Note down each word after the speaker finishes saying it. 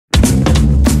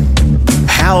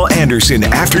Hal Anderson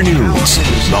Afternoons,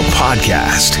 the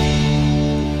podcast.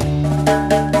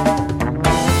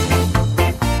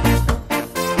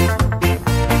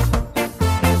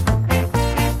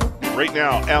 Right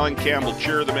now, Alan Campbell,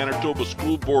 Chair of the Manitoba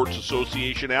School Boards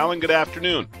Association. Alan, good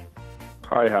afternoon.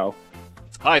 Hi, Hal.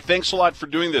 Hi, thanks a lot for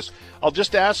doing this. I'll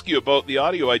just ask you about the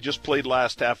audio I just played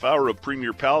last half hour of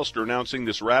Premier Pallister announcing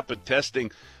this rapid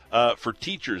testing for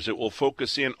teachers. It will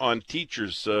focus in on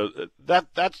teachers.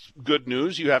 That's good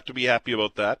news. You have to be happy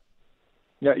about that.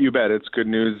 Yeah, you bet. It's good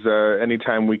news.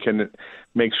 Anytime we can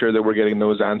make sure that we're getting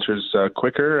those answers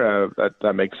quicker,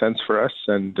 that makes sense for us,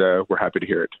 and we're happy to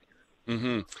hear it.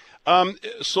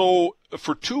 Mm-hmm. So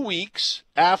for 2 weeks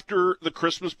after the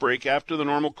Christmas break, after the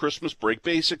normal Christmas break,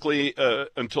 basically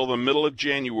until the middle of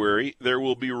January, there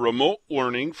will be remote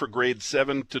learning for grades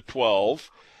 7 to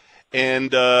 12.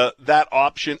 And that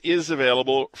option is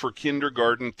available for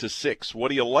kindergarten to 6. What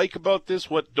do you like about this?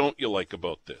 What don't you like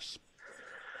about this?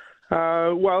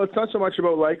 Well, it's not so much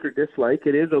about like or dislike.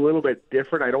 It is a little bit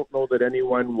different. I don't know that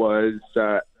anyone was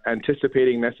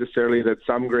anticipating necessarily that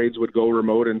some grades would go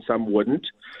remote and some wouldn't.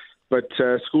 But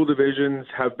school divisions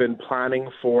have been planning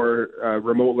for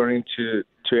remote learning to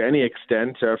any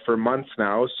extent for months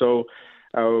now. So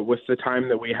with the time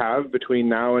that we have between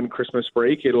now and Christmas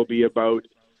break, it'll be about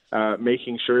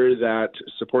making sure that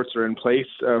supports are in place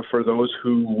for those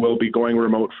who will be going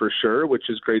remote for sure, which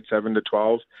is grade 7 to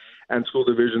 12. And school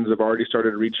divisions have already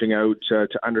started reaching out to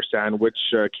understand which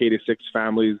K-6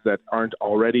 families that aren't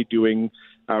already doing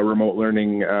remote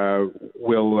learning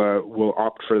will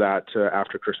opt for that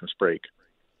after Christmas break.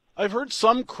 I've heard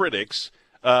some critics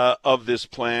of this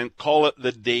plan call it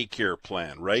the daycare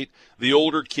plan, right? The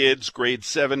older kids, grades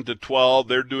 7 to 12,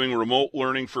 they're doing remote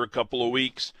learning for a couple of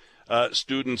weeks.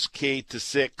 Students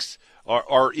K-6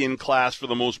 are in class for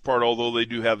the most part, although they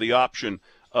do have the option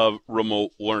of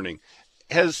remote learning.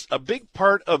 Has a big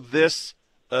part of this,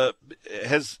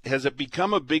 has it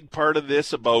become a big part of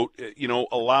this about,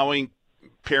 allowing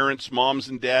parents, moms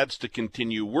and dads to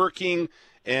continue working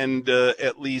and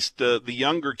at least the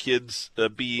younger kids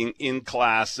being in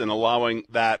class and allowing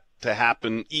that to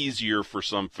happen easier for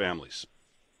some families?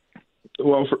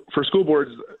 Well, for school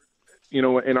boards, in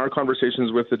our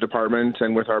conversations with the department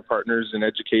and with our partners in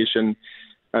education,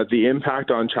 the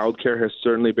impact on childcare has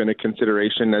certainly been a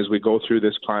consideration as we go through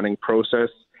this planning process.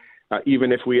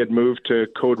 Even if we had moved to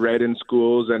Code Red in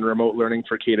schools and remote learning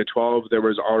for K-12, there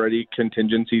was already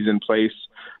contingencies in place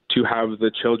to have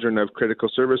the children of critical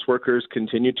service workers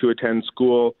continue to attend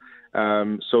school,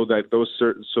 so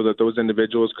that those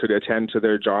individuals could attend to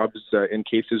their jobs in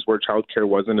cases where childcare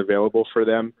wasn't available for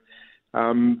them.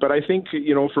 But I think,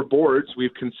 for boards,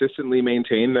 we've consistently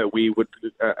maintained that we would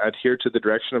adhere to the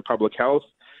direction of public health.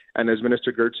 And as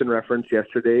Minister Goertzen referenced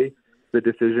yesterday, the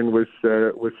decision was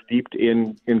steeped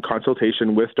in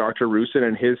consultation with Dr. Roussin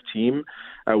and his team.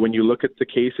 When you look at the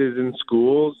cases in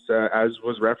schools, as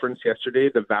was referenced yesterday,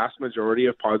 the vast majority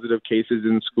of positive cases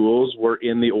in schools were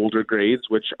in the older grades,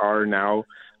 which are now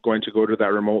going to go to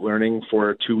that remote learning for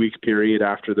a 2-week period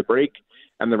after the break.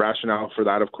 And the rationale for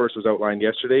that, of course, was outlined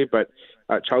yesterday. But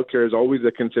childcare is always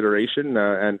a consideration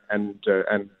and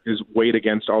is weighed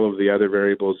against all of the other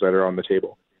variables that are on the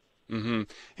table. Mm-hmm.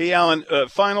 Hey, Alan,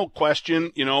 final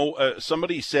question.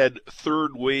 Somebody said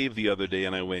third wave the other day,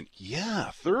 and I went,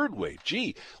 yeah, third wave.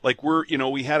 Gee, like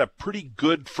we had a pretty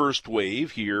good first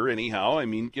wave here anyhow. I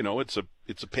mean, it's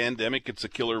a pandemic, it's a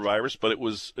killer virus, but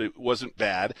it wasn't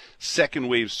bad. Second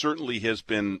wave certainly has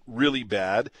been really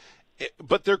bad.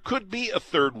 But there could be a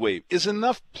third wave. Is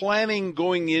enough planning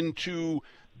going into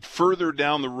further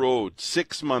down the road,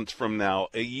 6 months from now,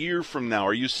 a year from now?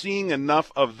 Are you seeing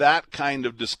enough of that kind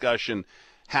of discussion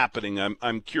happening?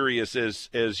 I'm curious,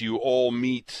 as you all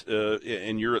meet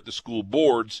and you're at the school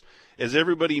boards, as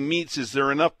everybody meets, is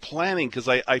there enough planning? Because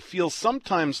I feel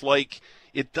sometimes like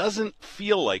it doesn't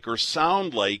feel like or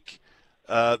sound like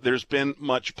there's been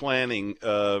much planning,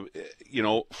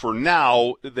 for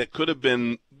now that could have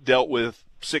been dealt with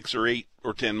 6 or 8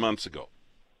 or 10 months ago.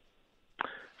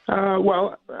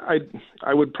 Well, I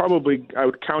would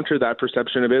counter that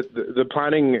perception a bit. The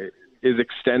planning is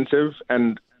extensive,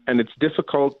 and it's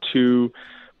difficult to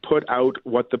put out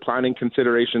what the planning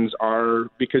considerations are,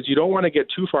 because you don't want to get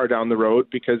too far down the road,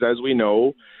 because as we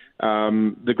know,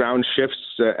 the ground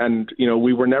shifts, and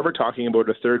we were never talking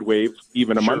about a third wave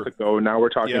even a month ago. Now we're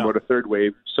talking about a third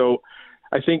wave. So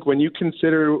I think when you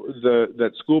consider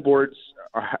that school boards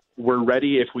were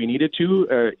ready, if we needed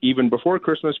to, even before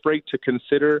Christmas break, to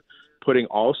consider putting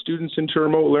all students into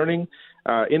remote learning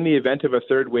in the event of a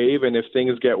third wave, and if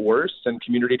things get worse and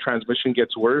community transmission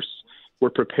gets worse, We're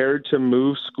prepared to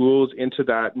move schools into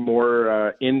that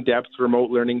more in-depth remote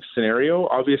learning scenario.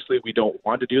 Obviously, we don't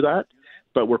want to do that,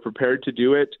 but we're prepared to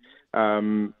do it.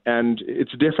 And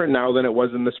it's different now than it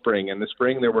was in the spring. In the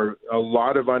spring, there were a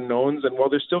lot of unknowns, and while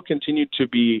there still continue to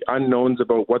be unknowns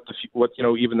about what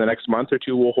even the next month or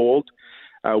two will hold,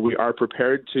 we are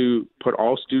prepared to put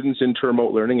all students into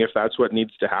remote learning if that's what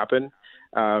needs to happen.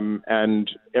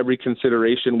 And every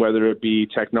consideration, whether it be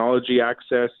technology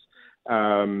access,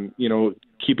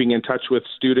 keeping in touch with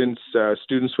students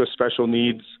with special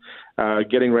needs,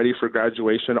 getting ready for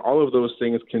graduation, all of those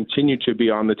things continue to be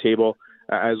on the table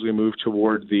as we move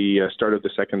toward the start of the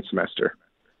second semester.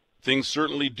 Things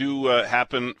certainly do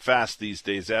happen fast these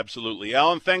days. Absolutely.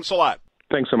 Alan, thanks a lot.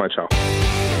 Thanks so much, Hal.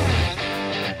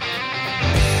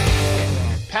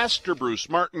 Pastor Bruce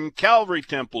Martin, Calvary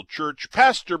Temple Church.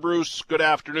 Pastor Bruce, good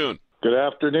afternoon. Good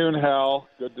afternoon, Hal.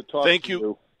 Good to talk to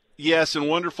you. Yes, and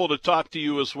wonderful to talk to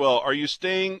you as well. Are you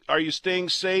staying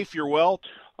safe? You're well?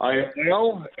 I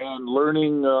am, and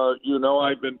learning,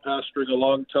 I've been pastoring a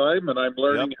long time, and I'm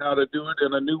learning how to do it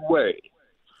in a new way.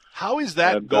 How is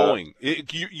that going?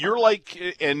 You're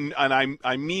like, and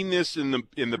I mean this in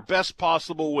the best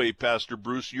possible way, Pastor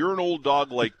Bruce. You're an old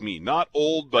dog like me. Not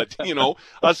old, but,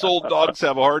 us old dogs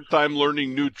have a hard time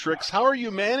learning new tricks. How are you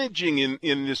managing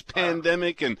in this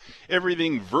pandemic and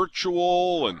everything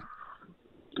virtual? And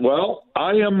well,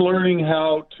 I am learning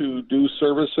how to do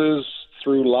services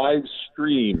through live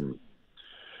stream.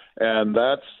 And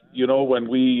that's, when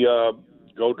we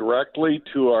go directly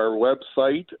to our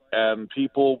website and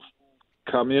people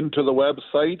come into the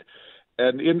website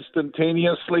and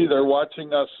instantaneously they're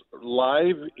watching us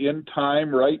live in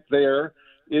time right there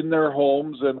in their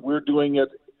homes, and we're doing it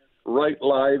right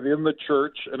live in the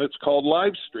church, and it's called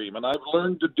live stream. And I've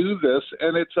learned to do this,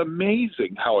 and it's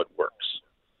amazing how it works.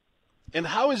 And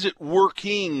how is it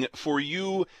working for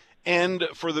you and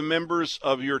for the members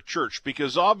of your church?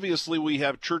 Because obviously we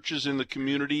have churches in the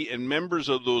community and members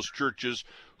of those churches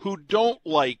who don't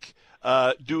like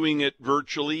doing it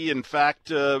virtually. In fact,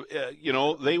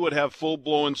 they would have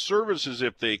full-blown services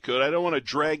if they could. I don't want to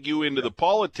drag you into the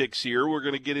politics here. We're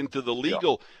going to get into the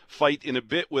legal fight in a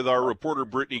bit with our reporter,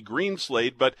 Brittany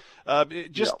Greenslade. But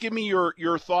just give me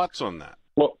your thoughts on that.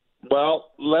 Well,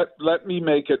 let me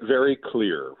make it very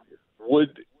clear.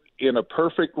 In a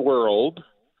perfect world,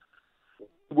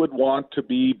 would want to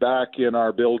be back in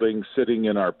our building, sitting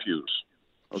in our pews.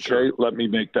 Okay, sure. Let me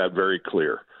make that very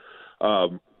clear.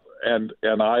 And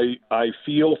I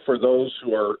feel for those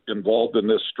who are involved in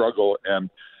this struggle, and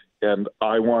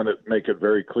I want to make it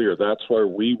very clear. That's where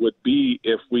we would be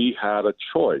if we had a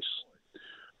choice.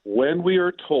 When we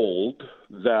are told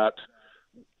that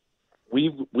we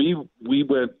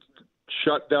went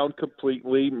shut down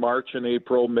completely March and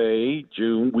April, May,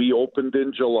 June. We opened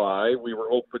in July. We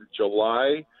were open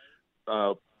July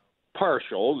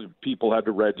partial. People had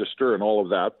to register and all of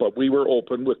that, but we were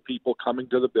open with people coming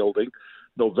to the building.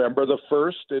 November the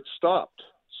 1st, it stopped.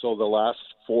 So the last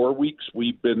 4 weeks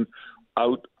we've been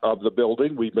out of the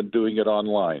building. We've been doing it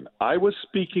online. I was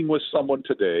speaking with someone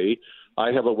today.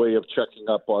 I have a way of checking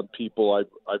up on people.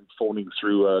 I'm phoning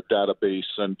through a database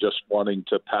and just wanting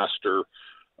to pastor.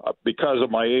 Because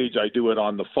of my age, I do it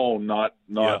on the phone, not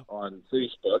on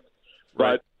Facebook.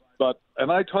 Right. But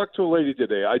I talked to a lady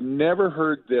today. I never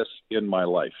heard this in my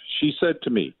life. She said to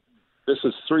me, this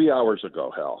is 3 hours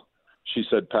ago, Hal. She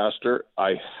said, Pastor,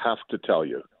 I have to tell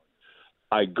you,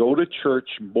 I go to church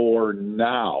more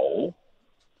now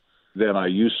than I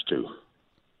used to.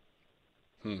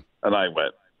 And I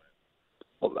went,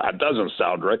 well, that doesn't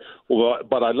sound right. Well,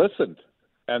 but I listened.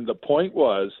 And the point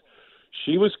was,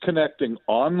 she was connecting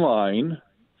online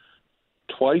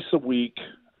twice a week,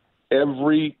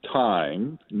 every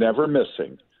time, never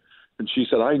missing. And she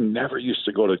said, I never used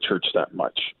to go to church that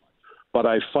much. But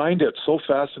I find it so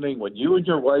fascinating when you and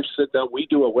your wife sit down. We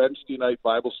do a Wednesday night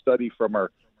Bible study from our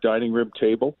dining room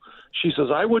table. She says,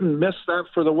 I wouldn't miss that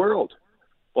for the world.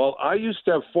 Well, I used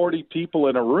to have 40 people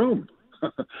in a room.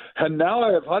 And now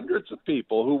I have hundreds of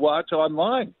people who watch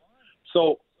online.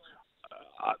 So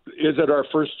is it our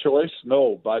first choice?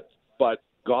 No, but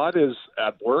God is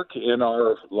at work in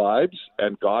our lives,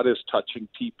 and God is touching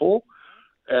people,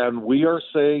 and we are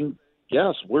saying,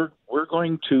 yes, we're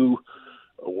going to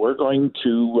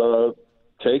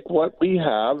take what we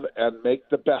have and make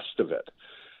the best of it.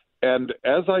 And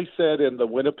as I said in the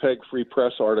Winnipeg Free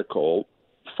Press article,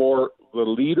 for the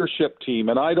leadership team,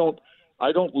 and I don't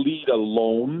lead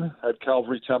alone at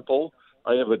Calvary Temple.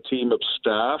 I have a team of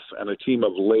staff and a team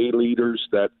of lay leaders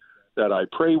that I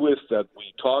pray with, that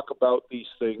we talk about these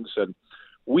things. And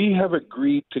we have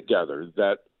agreed together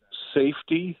that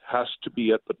safety has to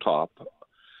be at the top.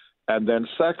 And then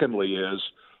secondly is,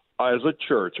 as a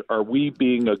church, are we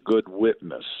being a good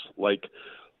witness? Like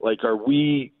are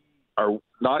we,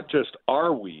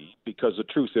 because the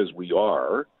truth is we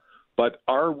are, but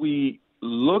are we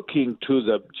looking to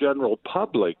the general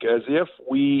public as if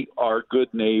we are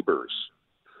good neighbors?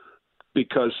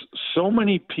 Because so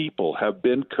many people have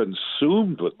been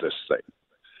consumed with this thing,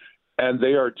 and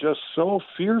they are just so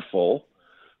fearful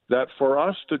that for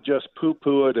us to just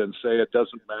poo-poo it and say it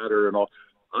doesn't matter and all,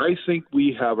 I think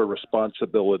we have a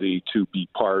responsibility to be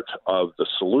part of the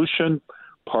solution,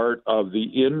 part of the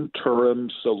interim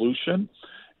solution.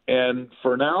 And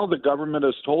for now, the government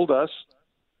has told us,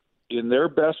 in their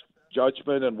best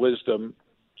judgment and wisdom,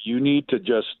 you need to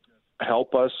just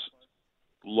help us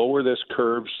lower this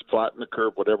curve, flatten the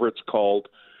curve, whatever it's called.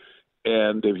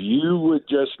 And if you would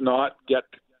just not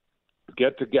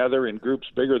get together in groups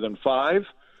bigger than 5,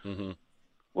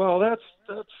 well, that's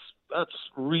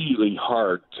really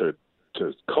hard to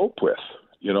cope with.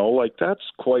 Like that's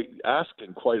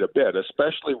asking quite a bit,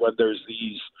 especially when there's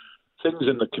these things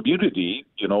in the community,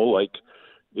 like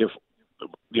if,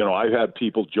 I've had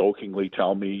people jokingly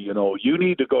tell me, you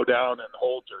need to go down and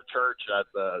hold your church at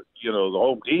the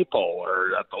Home Depot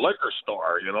or at the liquor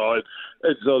store, and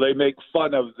so they make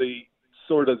fun of the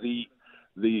sort of the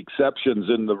exceptions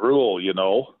in the rule,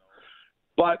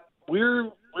 but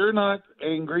we're not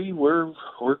angry. We're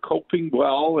coping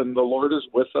well, and the Lord is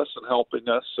with us and helping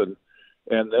us. And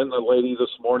then the lady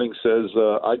this morning says,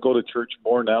 I go to church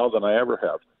more now than I ever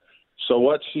have. So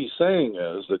what she's saying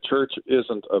is the church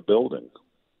isn't a building.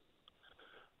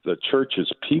 The church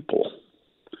is people.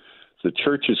 The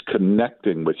church is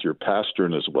connecting with your pastor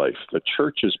and his wife. The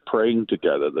church is praying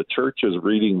together. The church is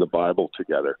reading the Bible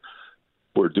together.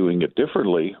 We're doing it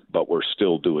differently, but we're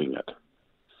still doing it.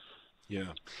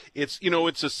 Yeah, it's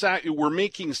we're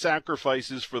making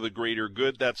sacrifices for the greater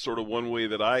good. That's sort of one way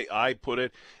that I put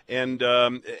it. And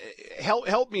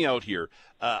help me out here.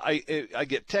 I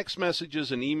get text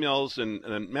messages and emails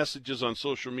and messages on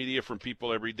social media from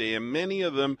people every day, and many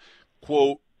of them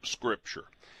quote Scripture.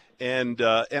 And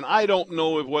I don't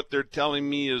know if what they're telling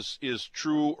me is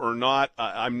true or not.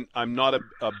 I'm not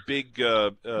a big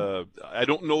I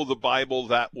don't know the Bible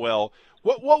that well.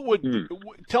 What would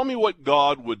tell me what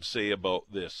God would say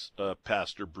about this,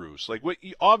 Pastor Bruce? Like,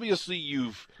 obviously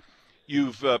you've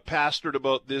pastored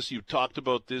about this, you've talked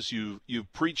about this,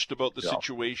 you've preached about the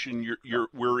situation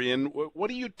we're in. What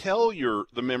do you tell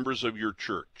the members of your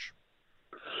church?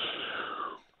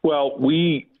 Well,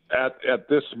 we at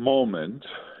this moment,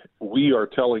 we are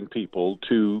telling people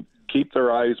to keep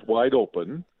their eyes wide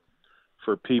open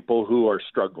for people who are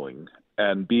struggling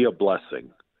and be a blessing.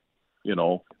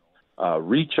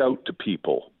 Reach out to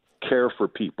people, care for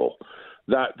people.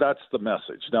 That's the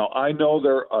message. Now, I know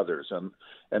there are others,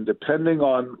 and depending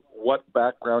on what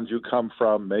background you come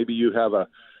from, maybe you have a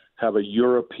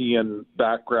European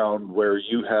background where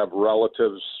you have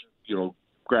relatives,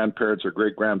 grandparents or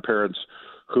great-grandparents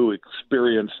who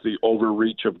experienced the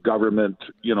overreach of government,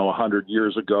 100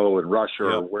 years ago in Russia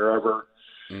or wherever.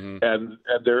 Mm-hmm. And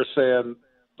they're saying,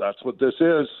 that's what this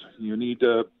is. You need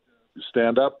to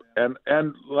stand up. And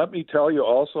let me tell you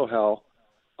also, Hal,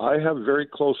 I have very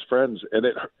close friends, and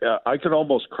I can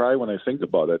almost cry when I think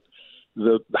about it,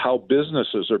 how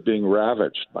businesses are being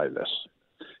ravaged by this.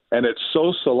 And it's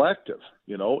so selective,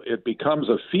 it becomes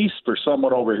a feast for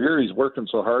someone over here. He's working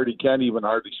so hard he can't even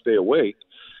hardly stay awake.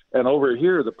 And over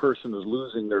here, the person is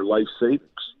losing their life savings.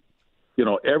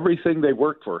 Everything they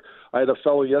worked for. I had a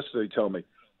fellow yesterday tell me,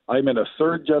 I'm in a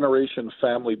third-generation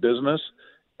family business,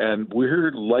 and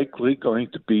we're likely going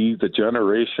to be the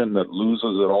generation that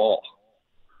loses it all.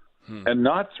 And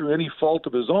not through any fault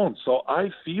of his own. So I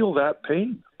feel that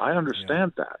pain. I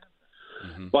understand that.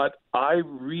 Mm-hmm. But I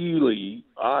really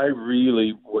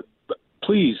would,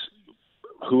 please,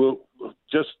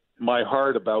 just my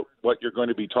heart about what you're going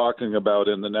to be talking about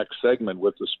in the next segment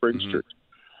with the Springs Church.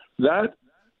 That,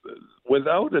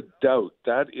 without a doubt,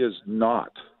 that is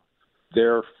not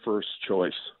their first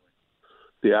choice.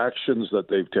 The actions that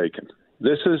they've taken.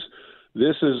 This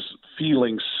is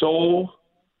feeling so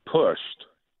pushed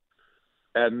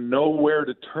and nowhere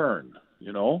to turn.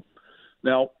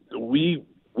 Now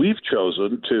we've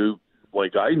chosen to,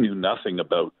 I knew nothing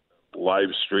about live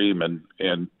stream and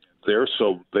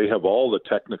they have all the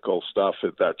technical stuff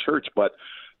at that church, but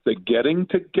the getting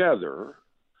together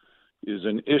is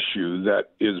an issue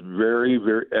that is very,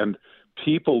 very, and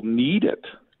people need it,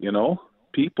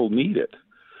 people need it.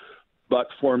 But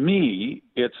for me,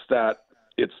 it's that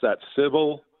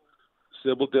civil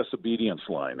disobedience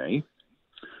line, eh?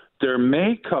 There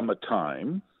may come a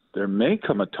time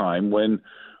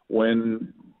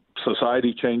when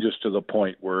society changes to the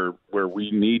point where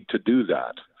we need to do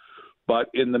that. But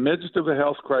in the midst of a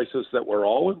health crisis that we're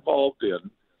all involved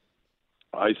in,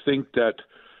 I think that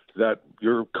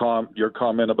your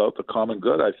comment about the common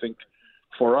good, I think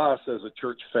for us as a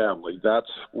church family,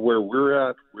 that's where we're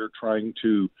at. We're trying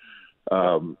to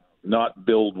not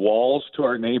build walls to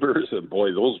our neighbors, and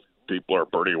boy, those people are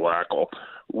pretty wacko.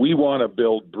 We want to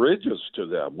build bridges to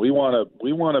them. We want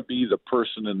to be the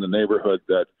person in the neighborhood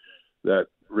that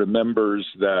remembers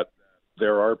that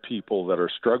there are people that are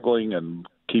struggling, and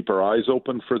keep our eyes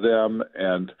open for them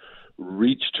and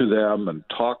reach to them and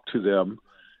talk to them.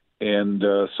 And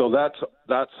so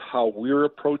that's how we're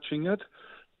approaching it.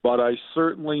 But I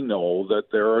certainly know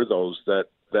that there are those that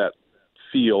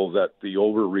feel that the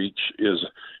overreach is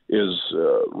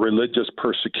religious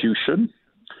persecution.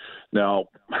 Now,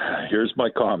 here's my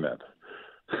comment.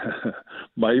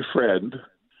 My friend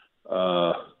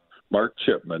Mark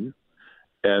Chipman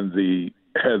and the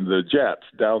Jets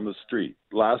down the street.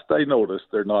 Last I noticed,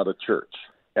 they're not a church.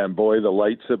 And boy, the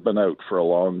lights have been out for a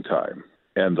long time.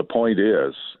 And the point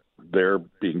is, they're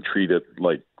being treated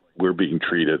like we're being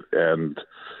treated. And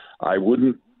I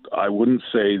wouldn't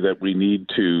say that we need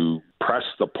to press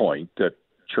the point that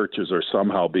churches are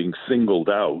somehow being singled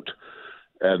out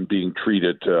and being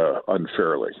treated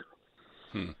unfairly.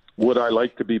 Would I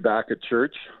like to be back at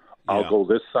church? Yeah. I'll go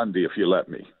this Sunday if you let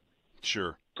me.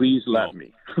 Sure. Please let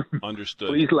me. Understood.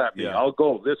 Please let me. Yeah. I'll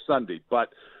go this Sunday, but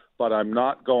I'm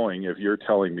not going if you're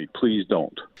telling me. Please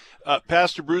don't.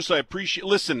 Pastor Bruce, I appreciate.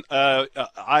 Listen,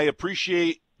 I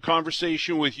appreciate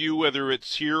conversation with you, whether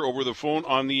it's here over the phone,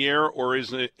 on the air, or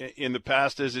is it in the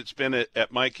past as it's been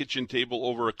at my kitchen table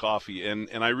over a coffee. And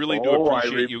I really do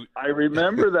appreciate you. I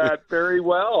remember that very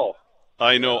well.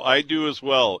 I know, I do as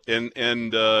well. And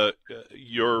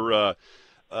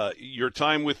your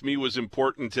time with me was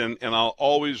important, and I'll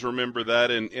always remember that.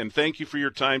 And thank you for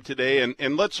your time today.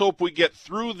 And let's hope we get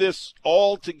through this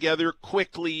all together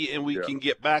quickly, and we can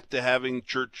get back to having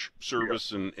church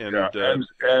service and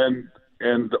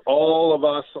all of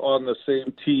us on the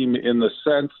same team, in the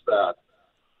sense that,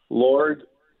 Lord,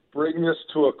 bring this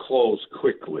to a close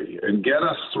quickly and get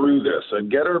us through this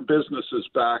and get our businesses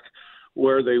back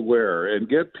where they were, and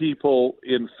get people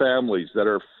in families that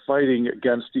are fighting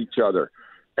against each other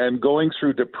and going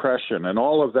through depression and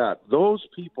all of that. Those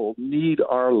people need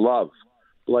our love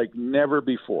like never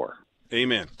before.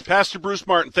 Amen. Pastor Bruce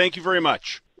Martin, thank you very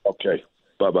much. Okay.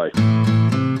 Bye-bye.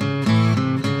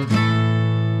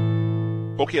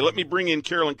 Okay, let me bring in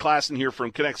Carolyn Klassen here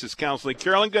from Connexus Counseling.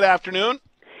 Carolyn, good afternoon.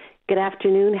 Good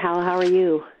afternoon, Hal. How are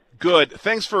you? Good.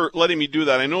 Thanks for letting me do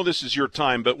that. I know this is your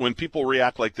time, but when people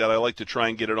react like that, I like to try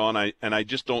and get it on. I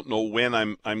just don't know when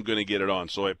I'm going to get it on,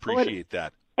 so I appreciate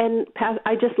that. And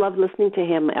I just loved listening to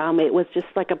him. It was just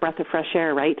like a breath of fresh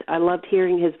air, right? I loved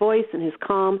hearing his voice and his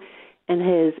calm, and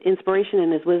his inspiration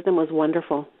and his wisdom was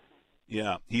wonderful.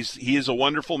 Yeah, he is a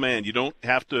wonderful man. You don't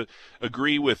have to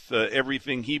agree with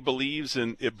everything he believes,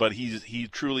 but he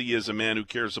truly is a man who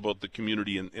cares about the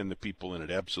community and the people in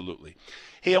it. Absolutely.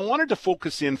 Hey, I wanted to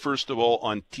focus in first of all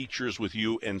on teachers with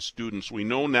you and students. We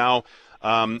know now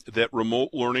that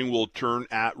remote learning will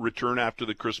return after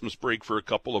the Christmas break for a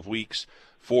couple of weeks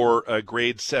for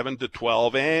grades 7 to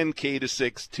 12 and K to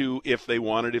 6 too, if they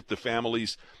want it, if the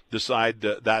families decide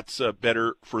that's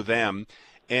better for them.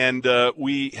 And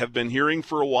we have been hearing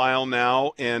for a while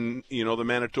now, and, the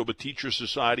Manitoba Teachers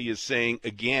Society is saying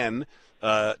again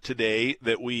today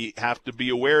that we have to be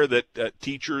aware that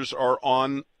teachers are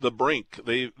on the brink.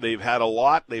 They've had a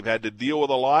lot. They've had to deal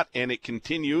with a lot, and it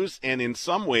continues. And in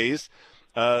some ways,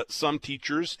 some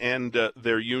teachers and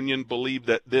their union believe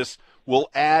that this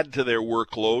will add to their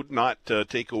workload, not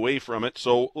take away from it.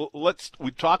 So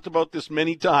we've talked about this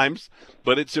many times,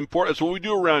 but it's important. It's what we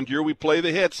do around here. We play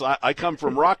the hits. I come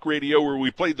from rock radio where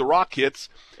we played the rock hits.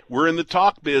 We're in the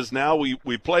talk biz now.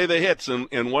 We play the hits,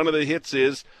 and one of the hits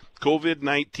is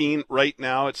COVID-19 right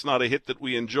now. It's not a hit that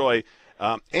we enjoy.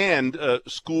 And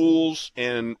schools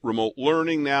and remote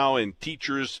learning now, and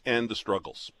teachers and the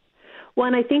struggles. Well,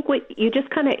 and I think what you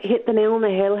just kind of hit the nail on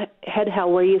the head,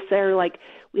 Hal, where you say, like,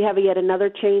 we have yet another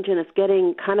change, and it's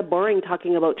getting kind of boring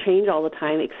talking about change all the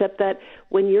time, except that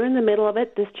when you're in the middle of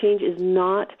it, this change is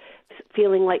not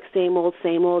feeling like same old,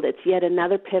 same old. It's yet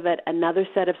another pivot, another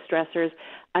set of stressors,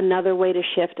 another way to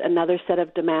shift, another set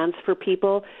of demands for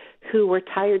people who were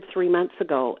tired 3 months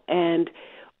ago. And,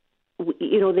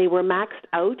 they were maxed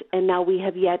out, and now we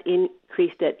have yet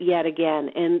increased it yet again.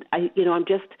 And, I'm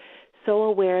just so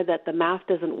aware that the math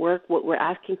doesn't work. What we're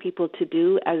asking people to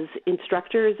do as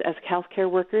instructors, as healthcare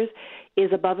workers,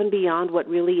 is above and beyond what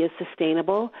really is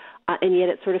sustainable, and yet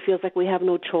it sort of feels like we have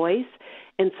no choice.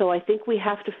 And so I think we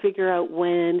have to figure out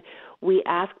when we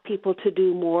ask people to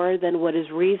do more than what is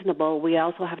reasonable, we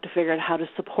also have to figure out how to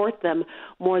support them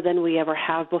more than we ever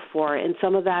have before. And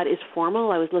some of that is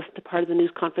formal. I was listening to part of the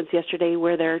news conference yesterday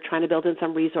where they're trying to build in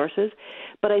some resources.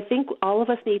 But I think all of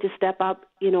us need to step up,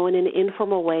 in an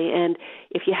informal way. And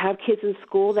if you have kids in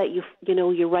school that you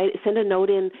send a note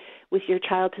in with your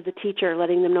child to the teacher,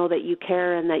 letting them know that you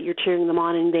care and that you're cheering them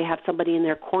on and they have somebody in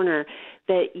their corner,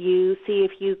 that you see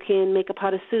if you can make a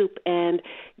pot of soup and,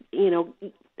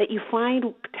 that you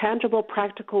find tangible,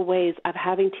 practical ways of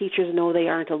having teachers know they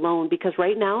aren't alone. Because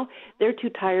right now, they're too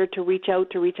tired to reach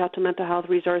out to mental health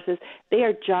resources. They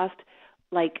are just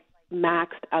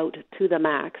maxed out to the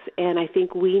max. And I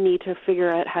think we need to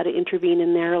figure out how to intervene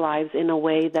in their lives in a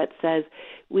way that says,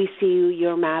 we see you,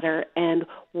 you matter, and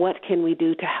what can we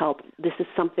do to help? This is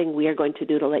something we are going to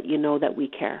do to let you know that we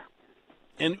care.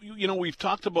 And, we've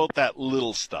talked about that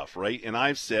little stuff, right? And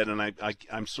I've said, and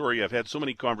I'm sorry, I've had so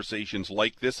many conversations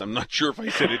like this. I'm not sure if I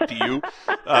said it to you,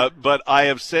 but I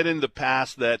have said in the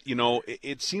past that,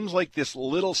 it seems like this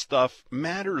little stuff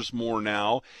matters more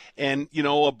now. And,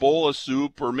 a bowl of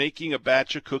soup or making a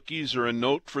batch of cookies or a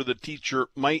note for the teacher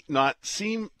might not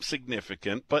seem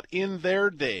significant, but in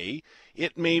their day,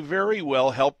 it may very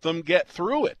well help them get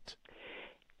through it.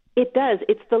 It does.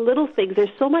 It's the little things. There's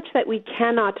so much that we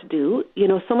cannot do,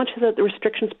 so much that the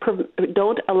restrictions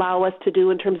don't allow us to do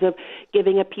in terms of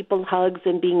giving up people hugs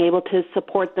and being able to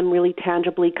support them really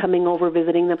tangibly, coming over,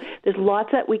 visiting them. There's lots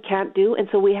that we can't do, and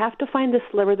so we have to find the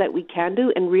sliver that we can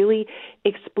do and really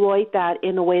exploit that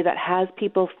in a way that has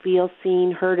people feel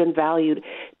seen, heard, and valued.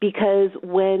 Because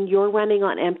when you're running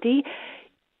on empty,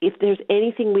 if there's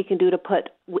anything we can do to put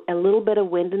a little bit of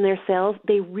wind in their sails,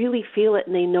 they really feel it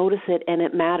and they notice it and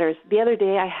it matters. The other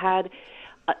day I had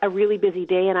a really busy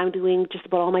day and I'm doing just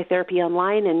about all my therapy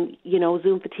online, and,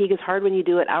 Zoom fatigue is hard when you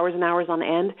do it hours and hours on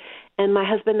end. And my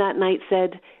husband that night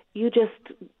said, you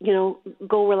just,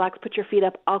 go relax, put your feet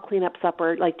up, I'll clean up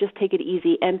supper, just take it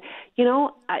easy. And,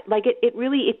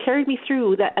 it carried me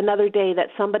through that another day that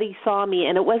somebody saw me,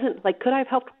 and it wasn't could I have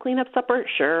helped clean up supper?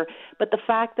 Sure. But the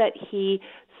fact that he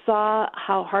saw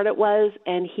how hard it was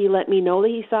and he let me know that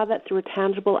he saw that through a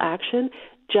tangible action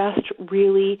just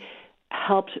really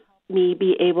helped me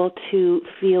be able to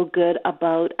feel good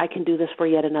about I can do this for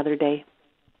yet another day.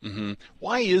 Mm-hmm.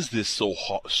 Why is this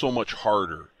so much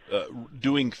harder?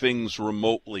 Doing things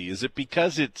remotely? Is it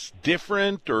because it's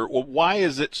different, or why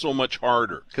is it so much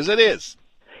harder? Because it is.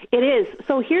 It is.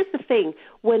 So here's the thing.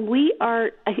 When we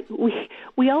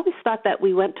always thought that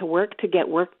we went to work to get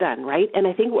work done, right? And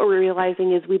I think what we're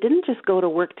realizing is we didn't just go to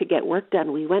work to get work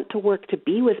done. We went to work to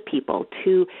be with people,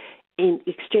 to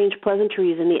exchange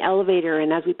pleasantries in the elevator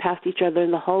and as we passed each other in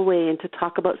the hallway, and to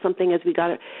talk about something as we got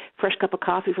a fresh cup of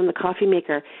coffee from the coffee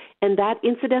maker. And that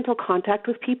incidental contact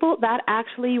with people, that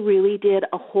actually really did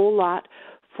a whole lot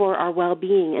for our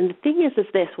well-being. And the thing is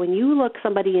this, when you look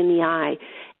somebody in the eye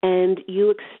and you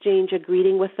exchange a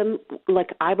greeting with them,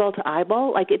 eyeball to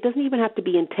eyeball, it doesn't even have to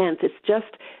be intense. It's just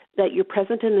that you're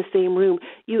present in the same room.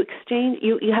 You exchange,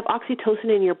 you have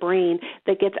oxytocin in your brain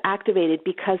that gets activated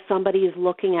because somebody is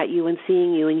looking at you and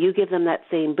seeing you, and you give them that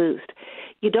same boost.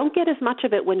 You don't get as much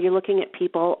of it when you're looking at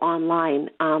people online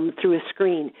through a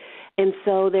screen. And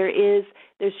so there's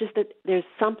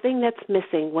something that's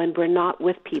missing when we're not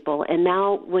with people. And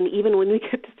now when we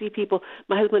get to see people,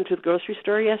 my husband went to the grocery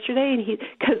store yesterday, and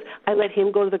because I let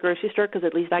him go to the grocery store because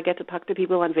at least I get to talk to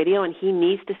people on video, and he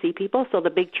needs to see people. So the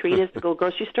big treat is to go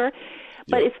grocery store.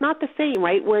 But it's not the same,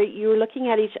 right? Where you're looking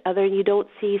at each other and you don't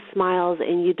see smiles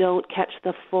and you don't catch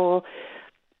the full,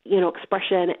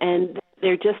 expression, and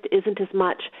there just isn't as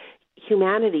much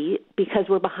humanity because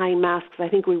we're behind masks. I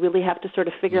think we really have to sort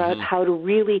of figure out how to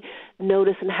really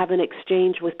notice and have an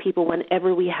exchange with people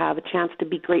whenever we have a chance to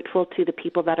be grateful to the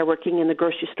people that are working in the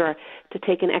grocery store, to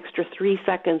take an extra 3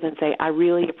 seconds and say, I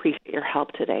really appreciate your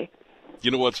help today. You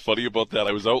know what's funny about that?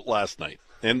 I was out last night,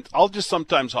 and I'll just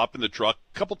sometimes hop in the truck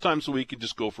a couple times a week and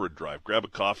just go for a drive, grab a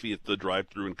coffee at the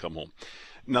drive-thru and come home.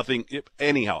 Nothing.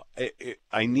 Anyhow,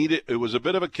 I need it. It was a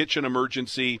bit of a kitchen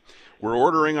emergency. We're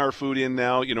ordering our food in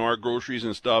now, our groceries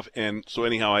and stuff. And so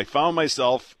anyhow, I found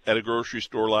myself at a grocery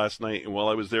store last night. And while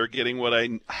I was there getting what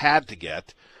I had to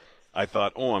get, I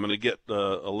thought, I'm going to get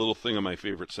a little thing of my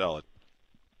favorite salad.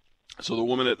 So the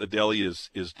woman at the deli is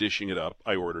dishing it up.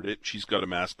 I ordered it. She's got a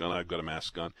mask on. I've got a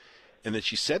mask on. And then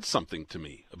she said something to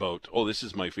me about, this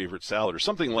is my favorite salad or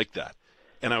something like that.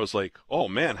 And I was like, oh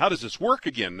man, how does this work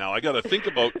again? Now I got to think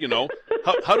about,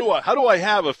 how do I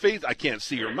have a face? I can't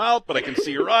see her mouth, but I can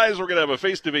see her eyes. We're going to have a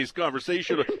face-to-face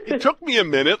conversation. It took me a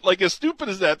minute, like as stupid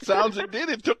as that sounds,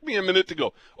 it took me a minute to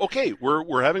go, okay,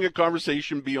 we're having a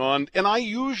conversation beyond. And I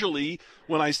usually,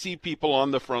 when I see people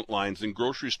on the front lines, and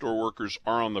grocery store workers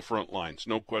are on the front lines,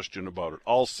 no question about it,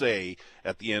 I'll say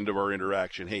at the end of our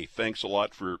interaction, hey, thanks a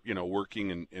lot for,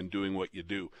 working and doing what you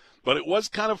do. But it was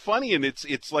kind of funny, and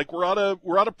it's like we're out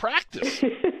of practice.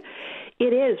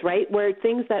 It is, right? Where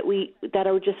things that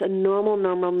are just a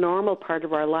normal part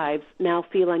of our lives now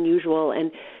feel unusual.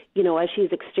 And, as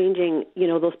she's exchanging,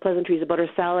 those pleasantries about her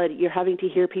salad, you're having to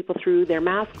hear people through their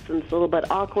masks, and it's a little bit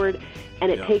awkward.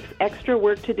 And it takes extra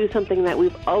work to do something that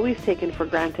we've always taken for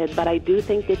granted. But I do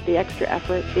think that the extra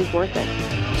effort is worth it.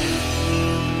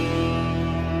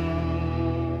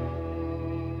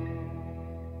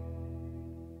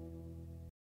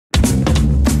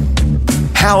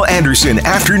 Hal Anderson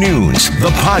Afternoons,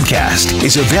 the podcast,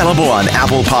 is available on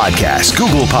Apple Podcasts,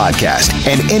 Google Podcasts,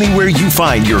 and anywhere you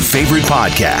find your favorite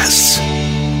podcasts.